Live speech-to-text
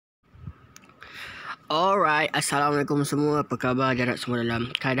Alright, Assalamualaikum semua. Apa khabar jarak semua dalam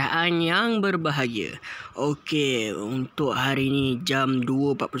keadaan yang berbahagia. Okey, untuk hari ni jam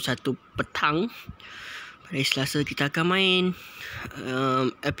 2.41 petang pada Selasa kita akan main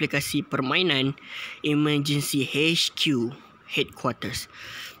aplikasi permainan Emergency HQ Headquarters.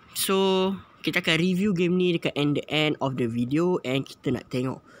 So, kita akan review game ni dekat the end of the video, and kita nak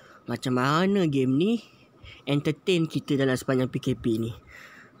tengok macam mana game ni entertain kita dalam sepanjang PKP ni.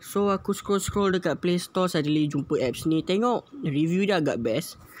 So aku scroll dekat Play Store, suddenly jumpa apps ni, tengok review dia agak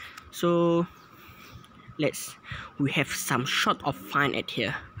best. So we have some shot of fun at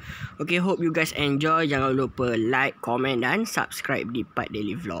here. Okay, hope you guys enjoy. Jangan lupa like, comment dan subscribe di Part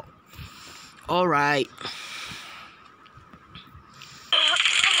Daily Vlog. Alright.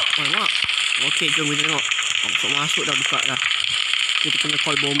 Mak. Okay, jom kita tengok. Masuk dah, buka dah. Kita kena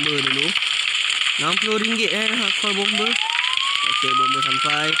call bomber dulu. RM60 call bomber. Okay, bomber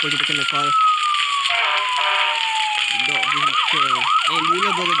sampai. Lepas kita kena call dog vehicle.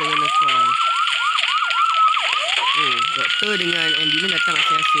 Ambulance baru kita kena call. Oh, doktor dengan ambulance datang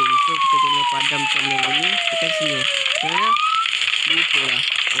masing-masing. So kita kena padamkan yang ini. Tekan sini. Mana? Lupa lah.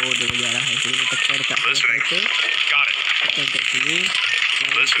 Oh, dia bagi arahan. Jadi kita tekan dekat firefighter. Tekan kat sini.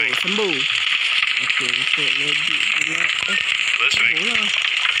 Okay, sembuh. Okay, untuk medic pula. Sembuh lah.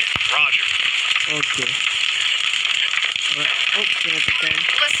 Roger. Okay. Alright. Oh, kena tekan.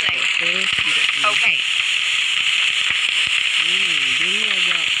 Listening. Okay. Dia ni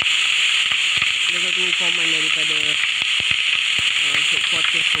agak satu command daripada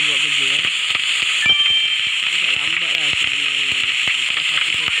headquarters tu buat kerja. Agak lambat lah sebenarnya. Lepas satu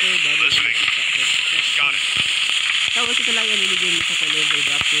total baru kita start. Tahu kita layan dulu game ni sampai level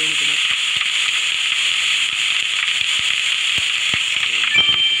berapa ni kita nak.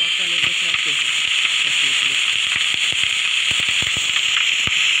 Bang kita bakal level 100 lah.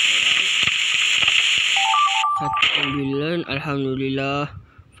 Satu ambulans, alhamdulillah.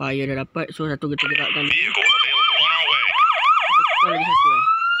 Fire dah dapat. So satu kita gerakkan. Kita call lagi satu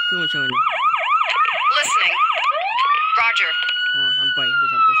ke macam mana? Listening. Roger. Oh, sampai. Dia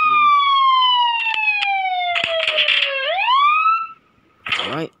sampai sendiri.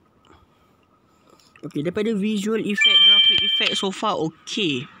 Alright. Okay, daripada visual effect, graphic effect so far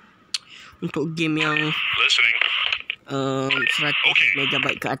okay. Untuk game yang 100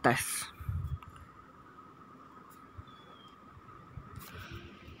 MB ke atas.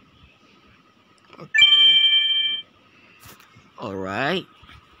 Okay. Alright.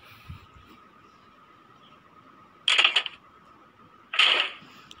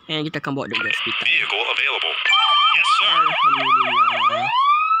 And kita akan bawa dia ke hospital. Vehicle available. Yes, sir. Alhamdulillah.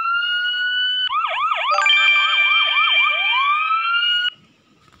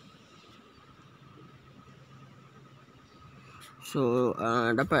 So,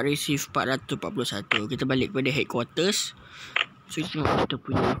 dapat receive 441. Kita balik kepada headquarters. So, kita tengok kita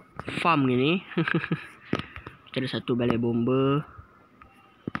punya farm ni. Kita ada satu balai bomber.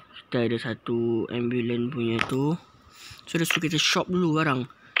 Kita ada satu ambulance punya tu. So, dia suruh kita shop dulu barang.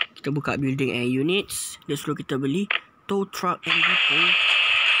 Kita buka building air units. Dia suruh kita beli tow truck and depot.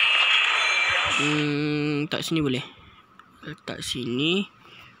 Tak sini boleh. Letak sini.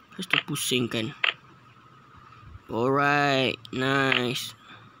 Lepas tu pusingkan. Alright, nice.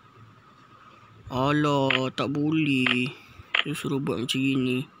 Alah, tak boleh. Dia suruh buat macam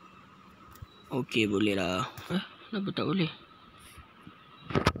gini. Okay, boleh lah. Kenapa tak boleh?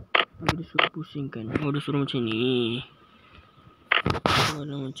 Dia suruh pusingkan. Oh, dia suruh macam ni.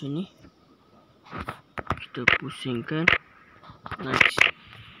 Kalau macam ni, kita pusingkan. Nice.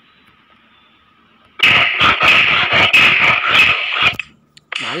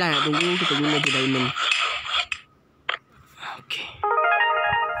 Malah nak tunggu, kita guna je diamond.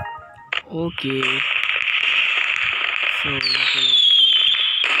 Okay. So, kita nak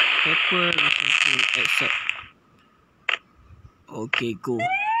pepper, accept. Okay, go.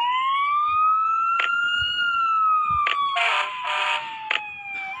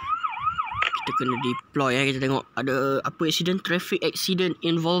 Kita kena deploy kita tengok ada apa accident, traffic accident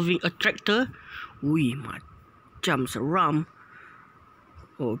involving a tractor. Ui, macam seram.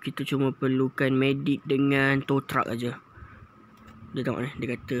 Oh, kita cuma perlukan medic dengan tow truck aja. Dia tengok ni,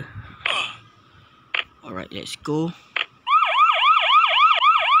 dia kata alright, let's go.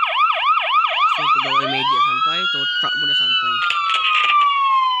 So, pegawai media sampai, tow truck pun dah sampai.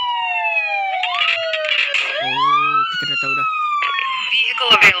 Oh, kita dah tahu dah.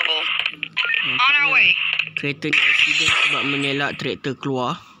 Vehicle available. On our way. Kereta ni accident sebab mengelak traktor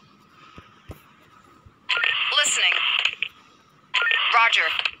keluar. Listening.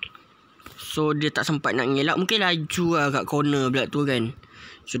 Roger. So dia tak sempat nak ngelak. Mungkin laju lah kat corner pula tu kan.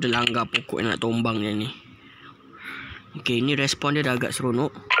 Sudah langgar pokok yang nak tombang dia ni. Okay, ni respon dia dah agak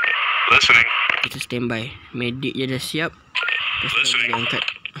seronok. Listening. Kita standby. Medik je dah siap. Lepas tu Listening. dia angkat.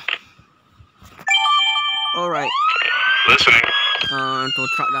 Alright. Listening. Tow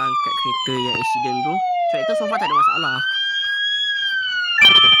truck dah angkat kereta yang accident tu. Kereta so far tak ada masalah.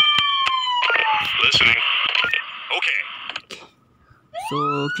 Listening. Okay. So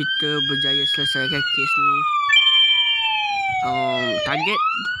kita berjaya selesaikan kes ni. Target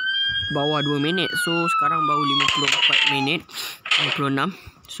bawah 2 minit. So sekarang baru 54 minit 56.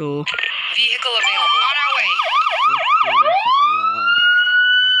 So Vehicle available. On our way.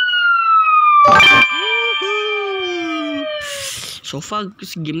 So far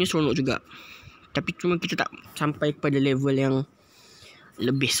game ni seronok juga. Tapi cuma kita tak sampai kepada level yang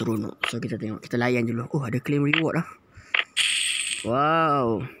lebih seronok. So kita tengok, kita layan dulu. Oh, ada claim reward lah.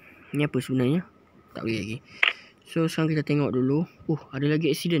 Wow. Ni apa sebenarnya? Tak boleh lagi. So sekarang kita tengok dulu. Oh, ada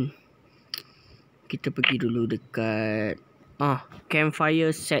lagi accident. Kita pergi dulu dekat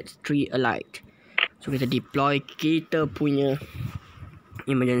campfire set 3 alight. So kita deploy kita punya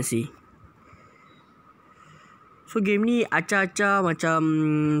emergency. So game ni acah-acah macam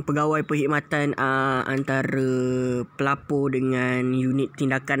pegawai perkhidmatan antara pelapor dengan unit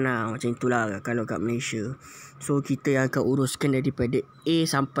tindakan lah. Macam itulah kalau kat Malaysia. So kita yang akan uruskan daripada A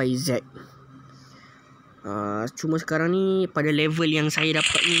sampai Z. Cuma sekarang ni pada level yang saya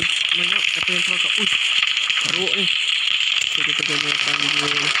dapat ni, banyak apa yang terbakar. Karuk ni. So kita kena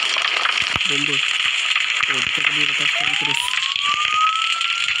panggil bomba. Oh, kita kena lepaskan terus.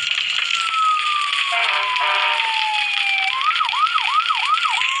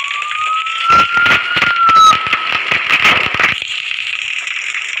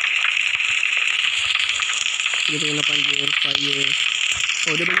 Kita kena panggil fire.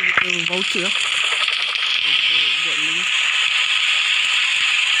 Oh, dia bagi kita voucher lah untuk buat ni.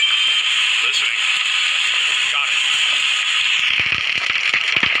 Listening. Got it.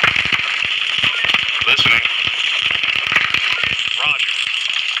 Listening. Roger.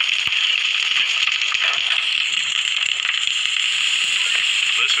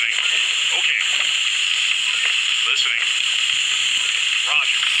 Listening. Okay. Listening.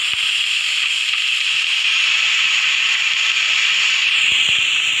 Roger.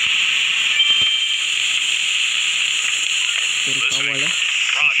 Kita kawal lah.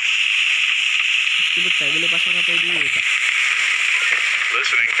 Roger. Cuba try boleh pasang sampai 2 tak?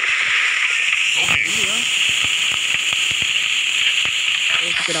 Listening. Okay. Ini lah.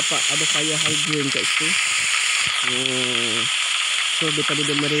 Oh, kita dapat ada fire hydrant kat situ. So daripada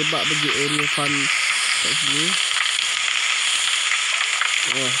dia merebak pergi area farm kat sini.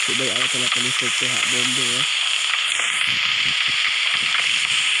 Oh, asyik baik awak telah telefon pihak bomba lah.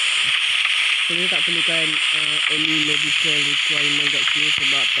 So, dia tak perlukan any medical requirement kat sini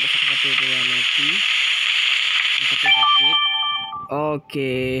sebab tak ada siapa-siapa tu yang mati. Siapa sakit.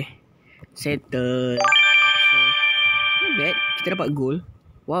 Okay. Settle. So, not bad. Kita dapat goal.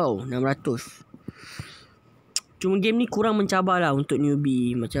 Wow, 600. Cuma game ni kurang mencabar lah untuk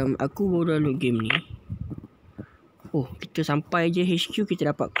newbie. Macam aku baru download game ni. Oh, kita sampai je HQ,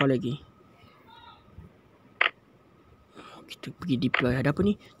 kita dapat call lagi. Kita pergi deploy. Ada apa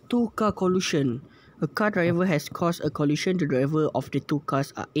ni? 2 car collision. A car driver has caused a collision. The driver of the 2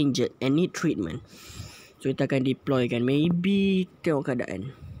 cars are injured and need treatment. So kita akan deploy kan. Maybe tengok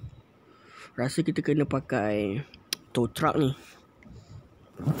keadaan. Rasa kita kena pakai tow truck ni.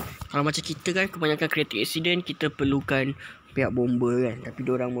 Kalau macam kita kan, kebanyakan creative accident kita perlukan pihak bomba kan. Tapi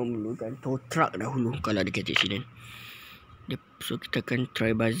diorang memerlukan tow truck dahulu kalau ada creative accident. So kita akan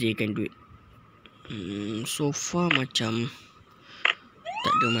try bazirkan duit. So far macam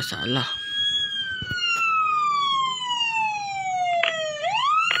tak ada masalah.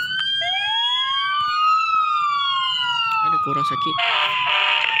 Ada korang sakit?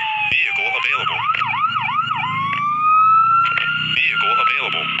 Vehicle available. Vehicle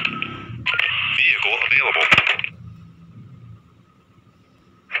available. Vehicle available.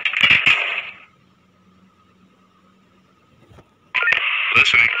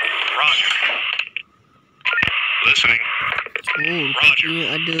 Listening. Roger. Listening. Oh,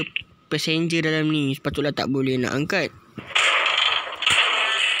 rupanya ada passenger dalam ni. Sepatutlah tak boleh nak angkat.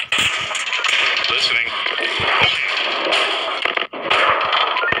 Listening. Okay.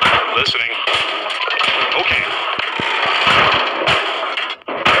 Listening. Okay.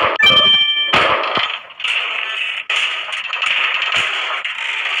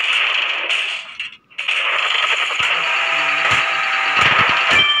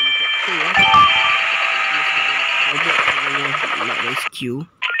 Nak rescue.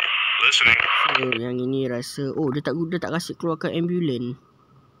 Listening. So yang ini rasa, oh dia tak kasi keluarkan ambulans.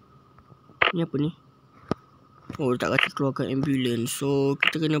 Ni apa ni? Oh, tak kata keluarkan ambulans. So,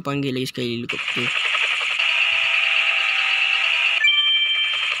 kita kena panggil lagi sekali helikopter.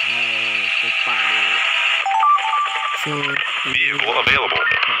 Oh, tepat dia. So, Vehicle available.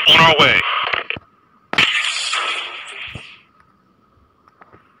 On our way.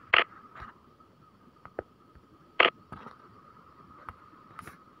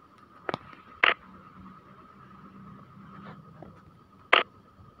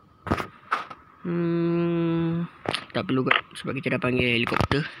 tak perlu kot sebab kita dah panggil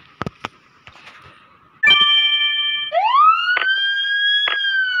helikopter.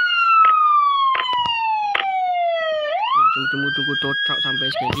 Tunggu tow truck sampai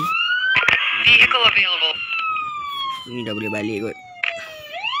sekali. Vehicle available. Ni dah boleh balik kot.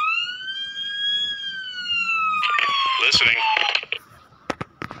 Listening.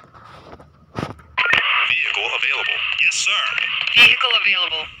 Vehicle available. Yes, sir. Vehicle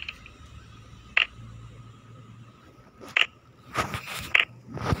available.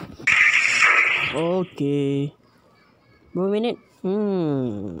 Okay. Berapa minit?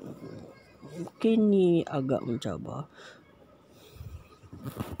 Mungkin ni agak mencabar.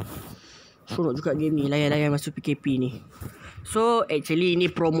 Suruh juga game ni. Layan-layan masuk PKP ni. So actually ni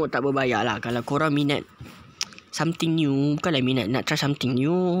promo tak berbayar lah. Kalau korang minat something new, bukanlah minat nak try something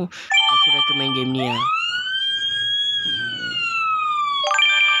new, aku recommend game ni lah.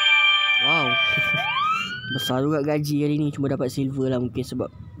 Wow. Besar juga gaji hari ni. Cuma dapat silver lah mungkin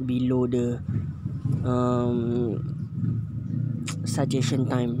sebab below the suggestion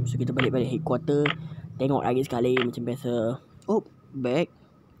time. So kita balik-balik headquarter, tengok lagi sekali macam biasa. Oh, back.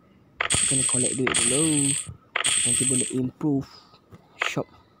 Kena collect duit dulu. Nanti boleh improve shop.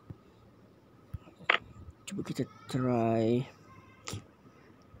 Cuba kita try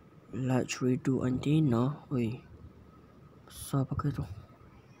large redo antenna. Oi, besar pakai tu.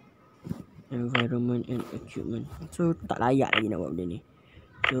 Environment and equipment. So tak layak lagi nak buat benda ni.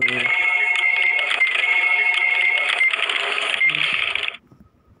 So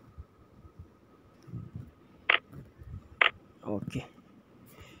okay,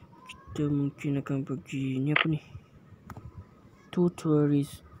 kita mungkin akan pergi. Ni apa ni? To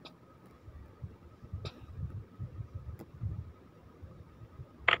tourist.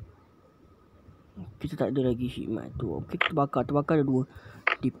 Kita tak ada lagi khidmat tu. Okay, kita bakar. Terbakar ada 2.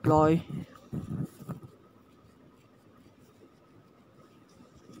 Deploy.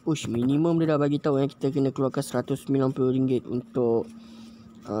 Push minimum dia dah bagi tahu yang kita kena keluarkan RM190 untuk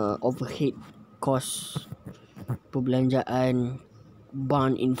overhead cost perbelanjaan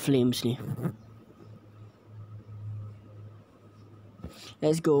barn in flames ni.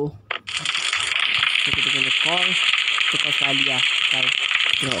 Let's go. So, kita kena call. Kita call sekali lah.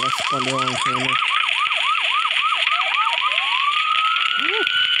 Tengok respon dia orang macam mana.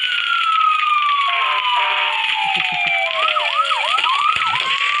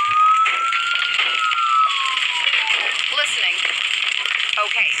 Listening.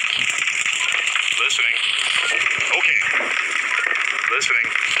 Okay. Listening. Okay. Listening.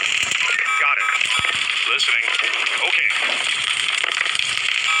 Got it. Listening. Okay.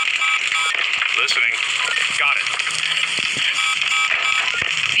 Listening. Got it.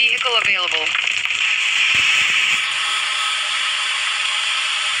 Vehicle available.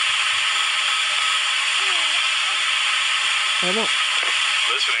 Tengok.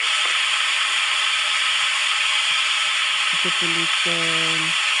 Listening. Kita perlukan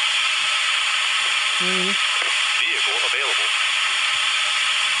ni. Vehicle available.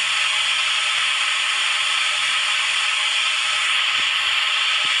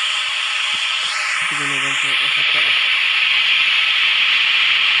 Kita kena bantu cakap.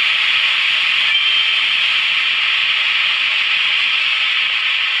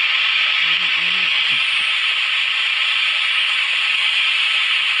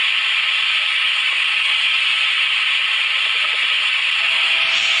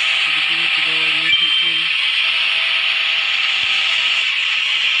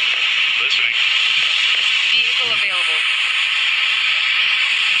 Listening. Vehicle available.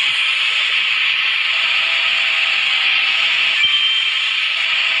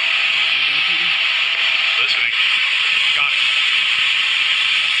 Listening. Got it.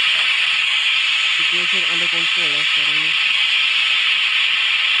 Situation under control lah sekarang ni.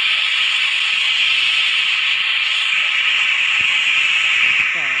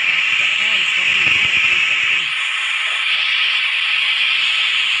 Tak faham sekarang ni.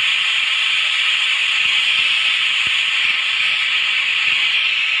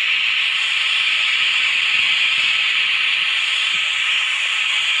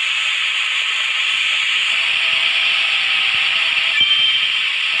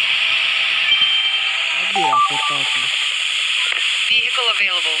 okey lah kota tu. Vehicle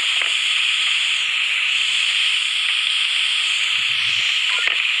available.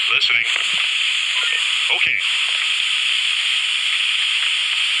 Listening. Okay.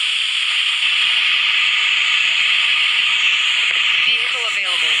 Vehicle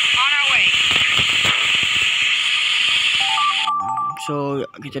available. On our way. So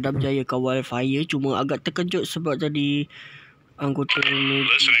kita dah berjaya kawal fire. Cuma agak terkejut sebab tadi anggota Listening.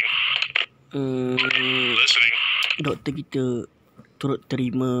 Listening. doktor kita turut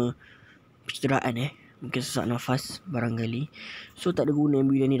terima pencederaan mungkin sesak nafas barangkali. So tak ada guna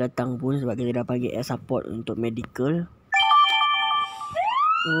ambulans ni datang pun sebab kita dah panggil air support untuk medical.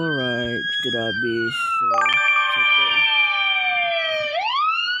 Alright, kita dah habis. So settle.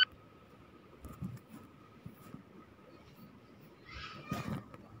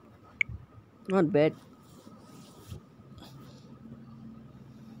 Not bad.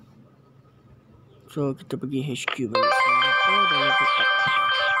 So kita pergi HQ balik semua. Oh, dah level up.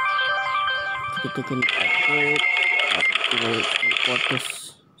 Kita tekan upgrade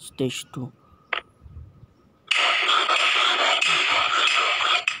quarters stage 2.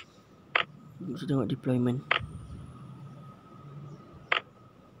 Kita tengok deployment.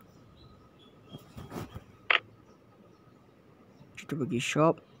 Kita pergi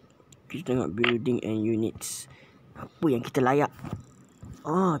shop. Kita tengok building and units. Apa yang kita layak?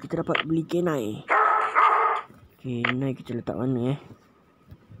 Kita dapat beli kenai. Kenai kita letak mana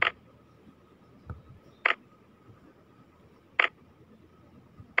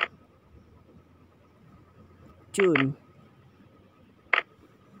Cun.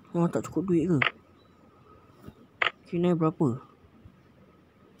 Tak cukup duit ke? Kenai berapa?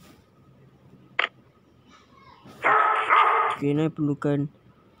 Kenai perlukan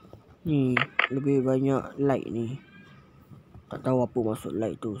ni lebih banyak light ni. Tak tahu apa maksud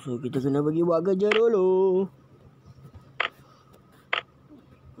light tu. So kita kena pergi buat kerja dulu.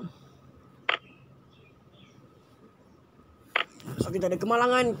 So kita ada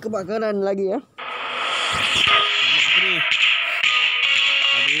kemalangan kebakaran lagi Apa ni?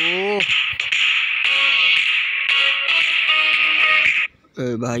 Aduh.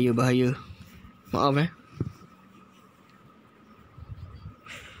 Bahaya. Maaf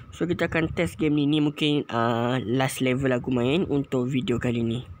So kita akan test game ni. Ni mungkin last level aku main untuk video kali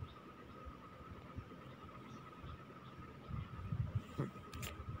ni.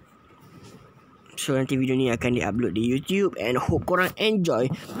 So nanti video ni akan di-upload di YouTube. And hope korang enjoy.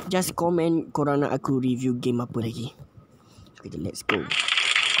 Just comment korang nak aku review game apa lagi. So kita let's go.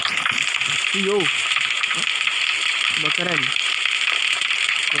 Yo, kebakaran.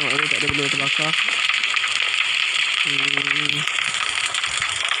 Tengok tak ada benda terbakar.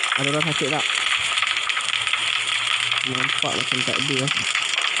 Ada orang sakit tak? Nampak macam tak ada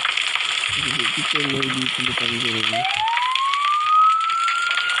Jadi kita maybe perlu panggil ni.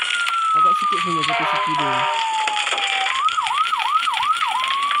 Agak sikit sebenarnya kapasiti dia.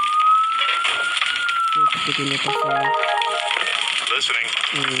 So kita kena pasang. Listening.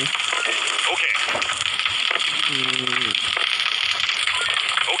 Okay.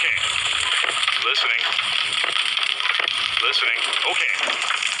 Okay. Listening. Listening. Okay.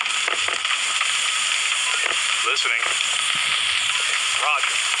 Listening.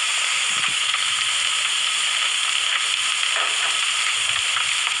 Roger.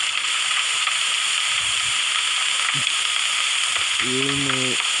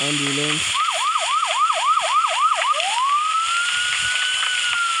 Unit ambulance.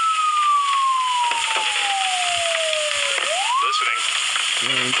 Listening.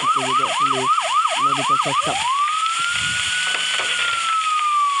 Dan kita juga perlu medical check up.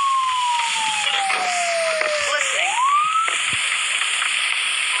 Listening.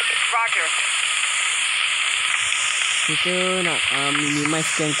 Roger. Kita nak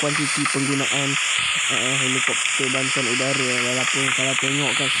minimizekan kuantiti penggunaan helikopter bantuan udara. Walaupun kalau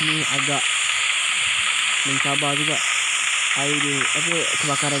tengok kat sini agak mencabar juga air dia,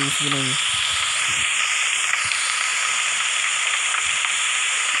 kebakaran ni sebenarnya.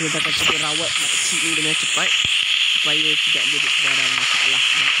 Kita akan cuba rawat makcik ni dengan cepat supaya tidak jadi sebarang masalah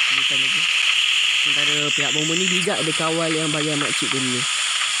dan kesulitan lagi. Sementara pihak bomba ni bijak, ada kawal yang bayar makcik tu dulu.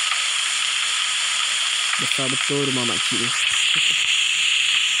 Besar betul rumah makcik ni.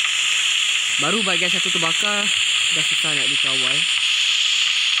 Baru bahagian satu terbakar, dah susah nak dikawal.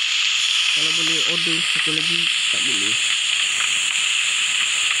 Kalau boleh order satu lagi, tak boleh.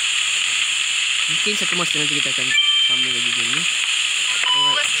 Mungkin satu masa nanti kita akan sambung lagi game ni.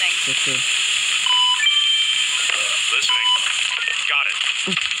 Alright, Listening. settle. Listening. Got it.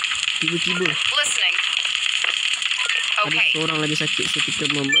 Tiba-tiba. Listening. Ada seorang lagi sakit, so kita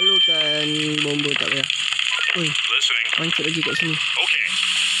memerlukan bomba tak payah. Oi, Listening. pancit lagi kat sini. Okay.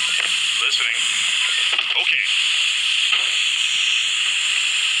 Listening. Okay.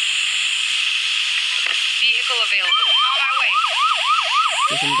 Vehicle available. On my way.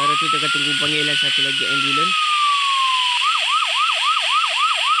 So, sementara tu kita akan tunggu panggilan satu lagi ambulans.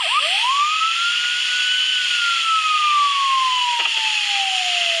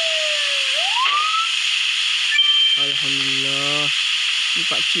 Alhamdulillah. Ni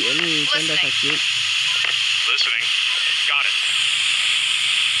pakcik ni kan dah sakit. Listening. Got it.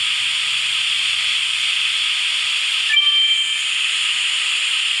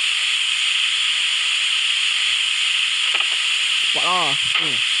 Cepatlah.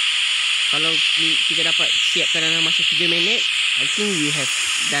 Kalau kita dapat siapkan dalam masa 3 minit, I think we have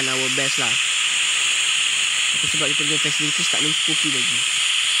done our best lah. Tapi sebab kita punya facilities tak mencukupi lagi.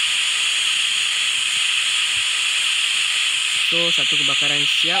 So, 1 kebakaran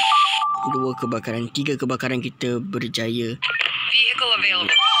siap, 2 kebakaran, 3 kebakaran kita berjaya. Vehicle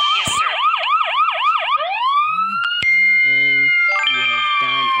available. Yes, sir. And we have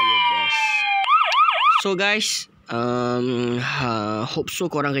done our best. So guys, hope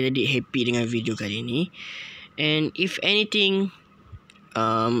so korang akan jadi happy dengan video kali ni. And if anything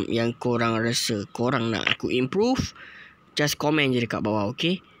yang korang rasa korang nak aku improve, just comment je dekat bawah,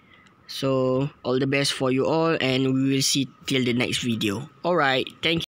 okay? So all the best for you all, and we will see till the next video. Alright, thank you.